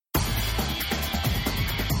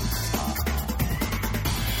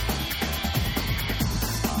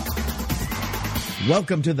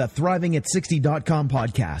Welcome to the ThrivingAt60.com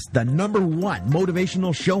podcast, the #1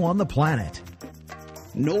 motivational show on the planet.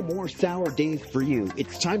 No more sour days for you.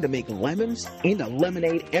 It's time to make lemons into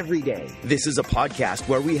lemonade every day. This is a podcast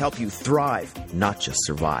where we help you thrive, not just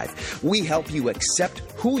survive. We help you accept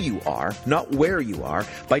who you are, not where you are,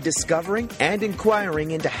 by discovering and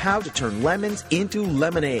inquiring into how to turn lemons into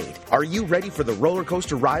lemonade. Are you ready for the roller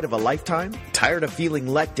coaster ride of a lifetime? Tired of feeling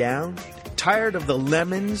let down? Tired of the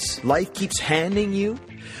lemons life keeps handing you?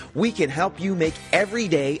 We can help you make every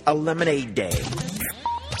day a lemonade day.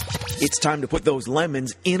 It's time to put those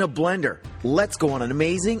lemons in a blender. Let's go on an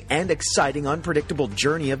amazing and exciting unpredictable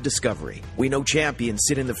journey of discovery. We know champions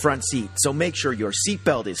sit in the front seat, so make sure your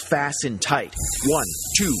seatbelt is fastened tight. 1,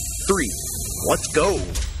 2, 3, let's go.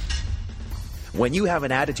 When you have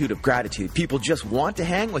an attitude of gratitude, people just want to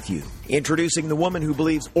hang with you. Introducing the woman who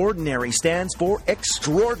believes ordinary stands for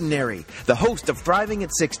extraordinary. The host of Thriving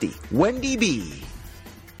at 60, Wendy B.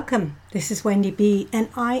 Welcome. This is Wendy B. and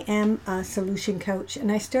I am a solution coach. And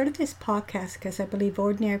I started this podcast because I believe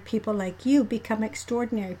ordinary people like you become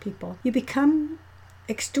extraordinary people. You become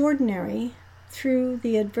extraordinary through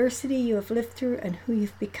the adversity you have lived through and who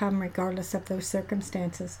you've become regardless of those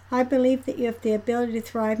circumstances. I believe that you have the ability to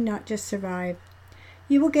thrive, not just survive.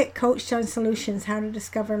 You will get coached on solutions, how to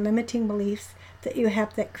discover limiting beliefs that you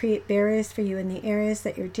have that create barriers for you in the areas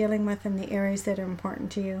that you're dealing with and the areas that are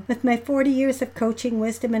important to you. With my 40 years of coaching,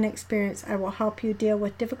 wisdom, and experience, I will help you deal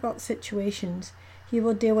with difficult situations you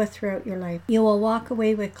will deal with throughout your life. You will walk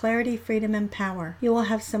away with clarity, freedom, and power. You will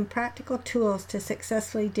have some practical tools to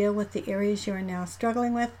successfully deal with the areas you are now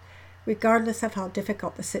struggling with, regardless of how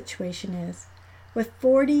difficult the situation is. With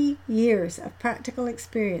 40 years of practical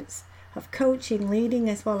experience of coaching, leading,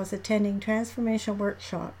 as well as attending transformational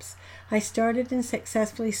workshops, I started and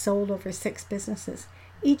successfully sold over 6 businesses.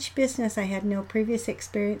 Each business I had no previous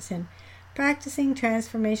experience in. Practicing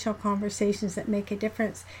transformational conversations that make a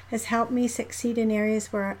difference has helped me succeed in areas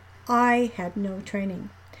where I had no training.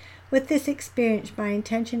 With this experience, my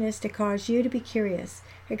intention is to cause you to be curious,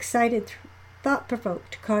 excited,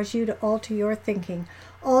 thought-provoked, to cause you to alter your thinking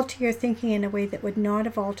in a way that would not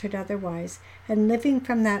have altered otherwise, and living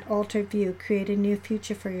from that altered view, create a new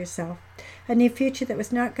future for yourself. A new future that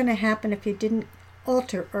was not going to happen if you didn't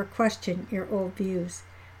alter or question your old views.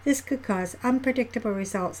 This could cause unpredictable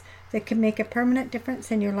results that can make a permanent difference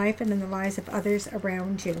in your life and in the lives of others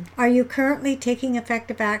around you. Are you currently taking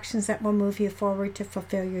effective actions that will move you forward to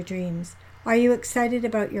fulfill your dreams? Are you excited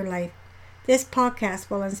about your life? This podcast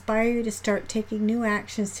will inspire you to start taking new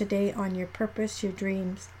actions today on your purpose, your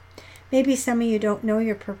dreams. Maybe some of you don't know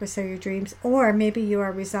your purpose or your dreams, or maybe you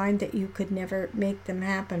are resigned that you could never make them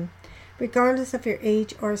happen. Regardless of your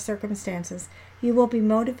age or circumstances, you will be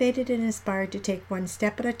motivated and inspired to take one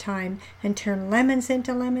step at a time and turn lemons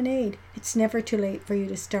into lemonade. It's never too late for you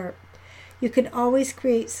to start. You can always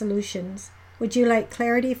create solutions. Would you like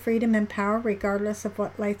clarity, freedom, and power regardless of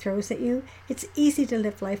what life throws at you? It's easy to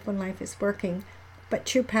live life when life is working. But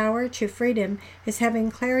true power, true freedom, is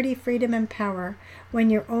having clarity, freedom, and power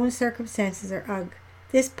when your own circumstances are ugh.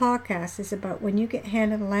 This podcast is about when you get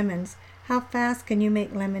handed lemons, how fast can you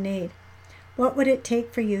make lemonade? What would it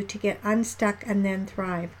take for you to get unstuck and then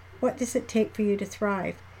thrive? What does it take for you to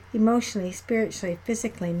thrive? Emotionally, spiritually,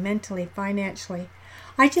 physically, mentally, financially.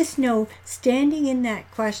 I just know standing in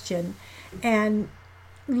that question and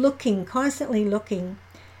looking, constantly looking,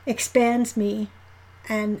 expands me,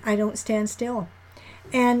 and I don't stand still.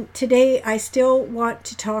 And today I still want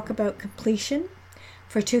to talk about completion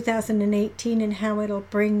for 2018 and how it'll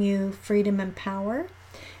bring you freedom and power.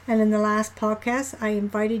 And in the last podcast, I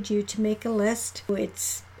invited you to make a list.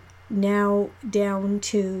 It's now down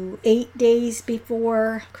to 8 days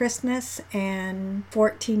before Christmas and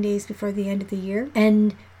 14 days before the end of the year.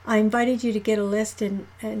 And I invited you to get a list and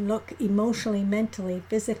look emotionally, mentally,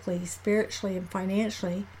 physically, spiritually, and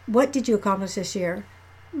financially. What did you accomplish this year?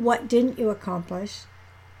 What didn't you accomplish?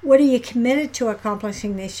 What are you committed to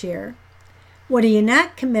accomplishing this year? What are you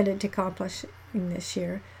not committed to accomplishing this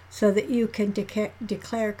year? So that you can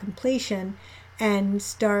declare completion and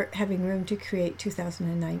start having room to create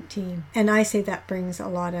 2019. And I say that brings a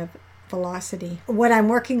lot of velocity. What I'm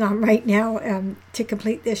working on right now to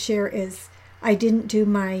complete this year is I didn't do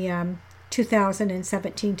my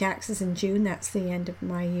 2017 taxes in June. That's the end of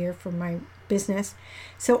my year for my business.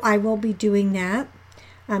 So I will be doing that.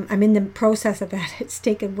 I'm in the process of that. It's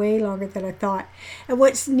taken way longer than I thought. And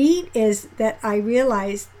what's neat is that I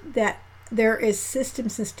realized that there is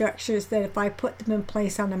systems and structures that if I put them in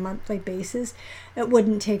place on a monthly basis, it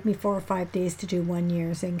wouldn't take me 4 or 5 days to do 1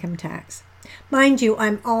 year's income tax. Mind you,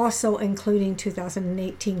 I'm also including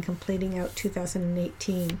 2018, completing out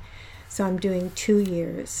 2018. So I'm doing 2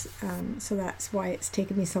 years. So that's why it's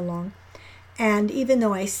taken me so long. And even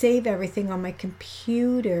though I save everything on my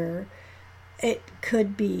computer, it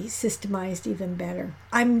could be systemized even better.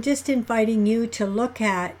 I'm just inviting you to look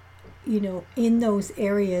at, in those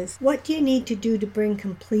areas, what do you need to do to bring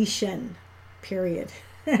completion, period.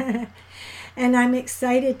 And I'm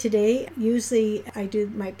excited today. Usually I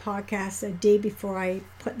do my podcasts a day before I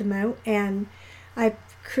put them out, and I'm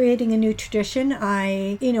creating a new tradition.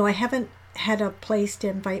 I haven't had a place to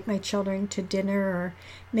invite my children to dinner or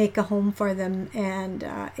make a home for them and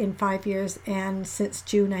in 5 years, and since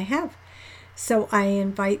June I have. So I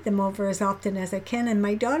invite them over as often as I can. And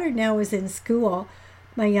my daughter now is in school,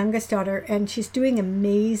 my youngest daughter, and she's doing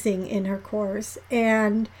amazing in her course.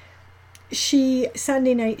 And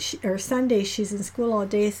Sunday she's in school all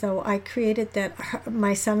day, so I created that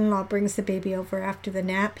my son-in-law brings the baby over after the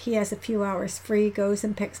nap. He has a few hours free, goes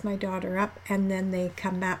and picks my daughter up, and then they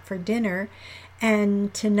come back for dinner.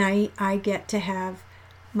 And tonight I get to have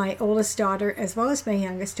my oldest daughter as well as my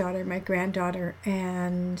youngest daughter, my granddaughter,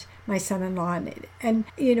 and my son-in-law. And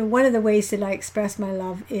one of the ways that I express my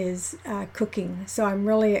love is cooking. So I'm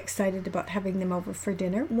really excited about having them over for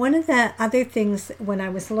dinner. One of the other things when I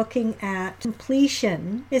was looking at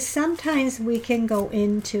completion is sometimes we can go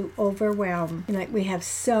into overwhelm, like we have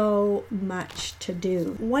so much to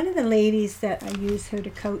do. One of the ladies that I use her to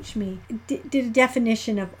coach me did a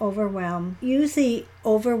definition of overwhelm. Usually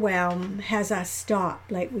overwhelm has us stop,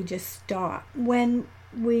 like we just stop. When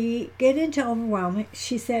we get into overwhelm,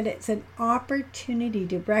 she said it's an opportunity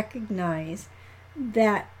to recognize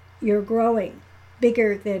that you're growing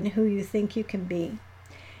bigger than who you think you can be.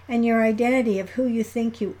 And your identity of who you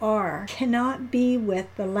think you are cannot be with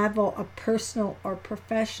the level of personal or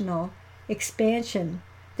professional expansion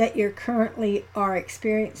that you currently are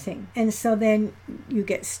experiencing. And so then you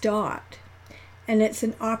get stopped. And it's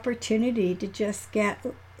an opportunity to just get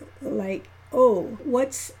like,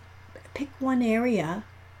 pick one area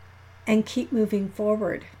and keep moving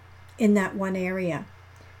forward in that one area.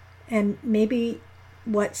 And maybe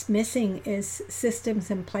what's missing is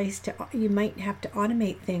systems in place you might have to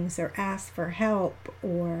automate things or ask for help,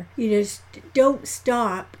 or you just don't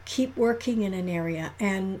stop, keep working in an area.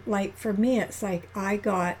 And like for me, it's like I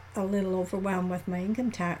got a little overwhelmed with my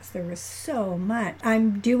income tax. There was so much.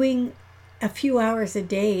 I'm doing a few hours a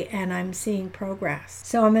day and I'm seeing progress.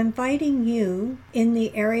 So I'm inviting you in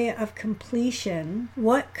the area of completion.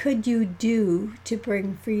 What could you do to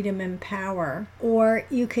bring freedom and power? Or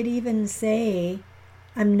you could even say,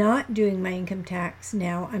 I'm not doing my income tax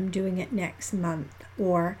now, I'm doing it next month,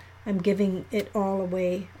 or I'm giving it all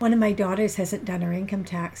away. One of my daughters hasn't done her income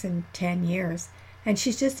tax in 10 years and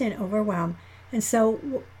she's just in overwhelm. And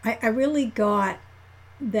so I really got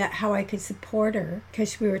that how I could support her,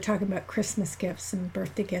 because we were talking about Christmas gifts and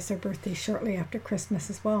birthday gifts. Her birthday shortly after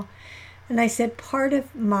Christmas as well. And I said part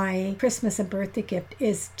of my Christmas and birthday gift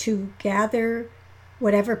is to gather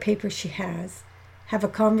whatever paper she has, have a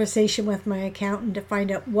conversation with my accountant to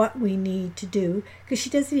find out what we need to do, because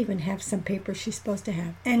she doesn't even have some paper she's supposed to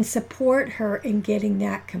have, and support her in getting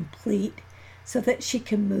that complete so that she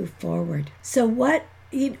can move forward. So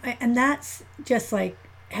and that's just like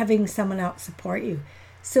having someone else support you.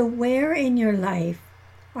 So where in your life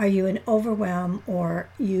are you in overwhelm, or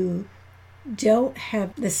you don't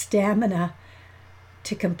have the stamina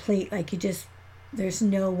to complete, like there's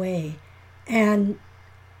no way? And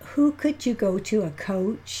who could you go to? A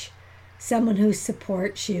coach, someone who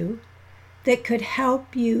supports you, that could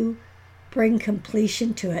help you bring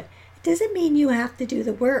completion to it. It doesn't mean you have to do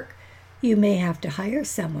the work. You may have to hire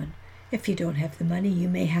someone. If you don't have the money, you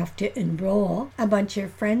may have to enroll a bunch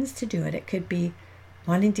of friends to do it. It could be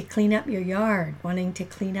wanting to clean up your yard, wanting to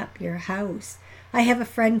clean up your house. I have a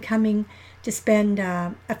friend coming to spend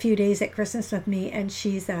a few days at Christmas with me, and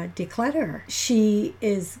she's a declutterer. She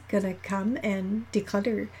is going to come and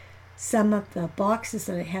declutter some of the boxes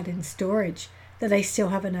that I had in storage that I still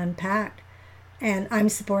haven't unpacked. And I'm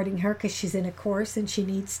supporting her because she's in a course and she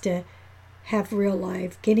needs to have real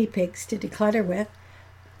live guinea pigs to declutter with.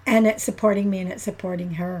 And it's supporting me and it's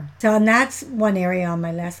supporting her. So, and that's one area on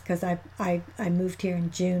my list, because I moved here in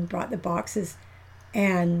June, brought the boxes,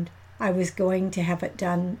 and I was going to have it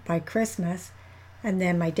done by Christmas. And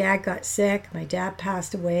then my dad got sick, my dad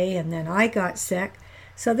passed away, and then I got sick.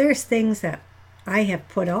 So there's things that I have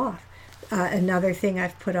put off. Another thing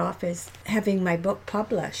I've put off is having my book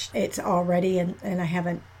published. It's all ready, and I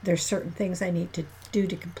haven't, there's certain things I need to do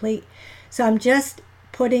to complete. So I'm just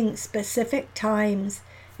putting specific times.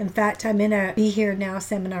 In fact, I'm in a Be Here Now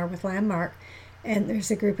seminar with Landmark, and there's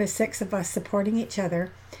a group of 6 of us supporting each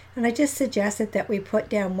other. And I just suggested that we put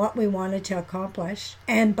down what we wanted to accomplish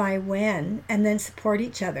and by when, and then support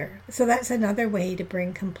each other. So that's another way to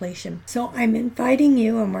bring completion. So I'm inviting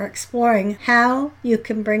you, and we're exploring how you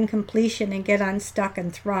can bring completion and get unstuck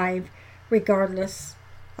and thrive regardless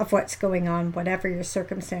of what's going on, whatever your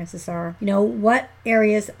circumstances are. You know, what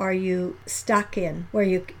areas are you stuck in where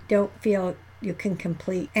you don't feel you can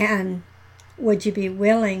complete? And would you be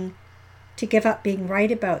willing to give up being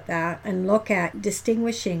right about that and look at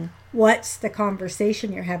distinguishing what's the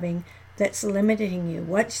conversation you're having that's limiting you?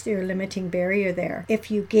 What's your limiting barrier there? If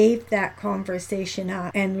you gave that conversation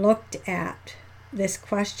up and looked at this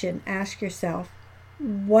question, ask yourself,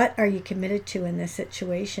 what are you committed to in this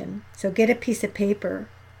situation? So get a piece of paper,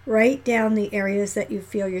 write down the areas that you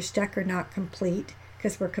feel you're stuck or not complete,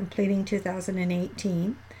 because we're completing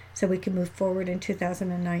 2018. So we can move forward in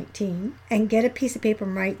 2019, and get a piece of paper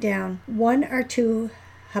and write down 1 or 2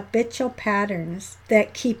 habitual patterns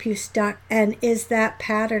that keep you stuck, and is that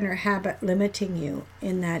pattern or habit limiting you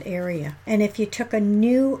in that area? And if you took a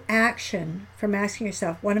new action from asking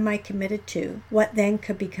yourself, what am I committed to? What then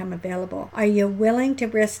could become available? Are you willing to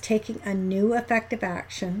risk taking a new effective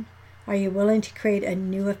action? Are you willing to create a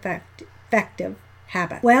new effective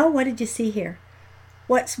habit? Well, what did you see here?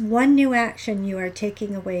 What's one new action you are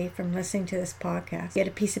taking away from listening to this podcast? Get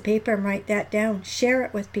a piece of paper and write that down. Share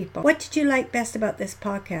it with people. What did you like best about this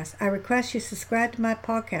podcast? I request you subscribe to my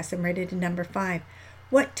podcast and rate it a number 5.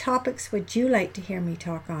 What topics would you like to hear me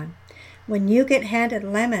talk on? When you get handed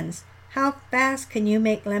lemons, how fast can you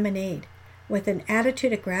make lemonade? With an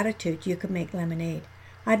attitude of gratitude, you can make lemonade.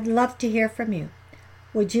 I'd love to hear from you.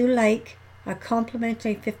 Would you like a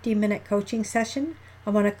complimentary 15-minute coaching session? I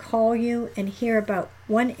want to call you and hear about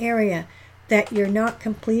one area that you're not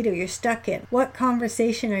complete or you're stuck in. What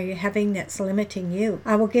conversation are you having that's limiting you?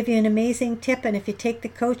 I will give you an amazing tip, and if you take the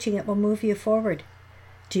coaching, it will move you forward.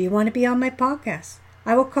 Do you want to be on my podcast?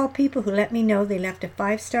 I will call people who let me know they left a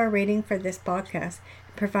 5-star rating for this podcast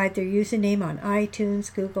and provide their username on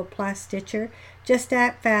iTunes, Google+, Stitcher. Just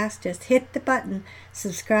act fast. Just hit the button,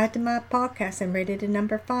 subscribe to my podcast, and rate it a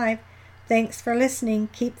number 5. Thanks for listening.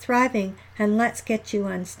 Keep thriving, and let's get you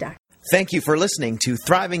unstuck. Thank you for listening to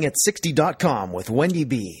ThrivingAt60.com with Wendy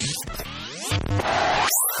B.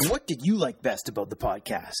 What did you like best about the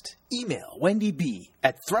podcast? Email Wendy B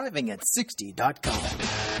at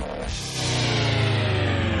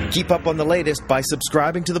ThrivingAt60.com. Keep up on the latest by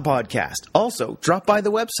subscribing to the podcast. Also, drop by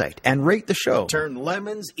the website and rate the show. Turn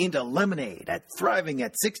lemons into lemonade at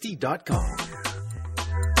ThrivingAt60.com.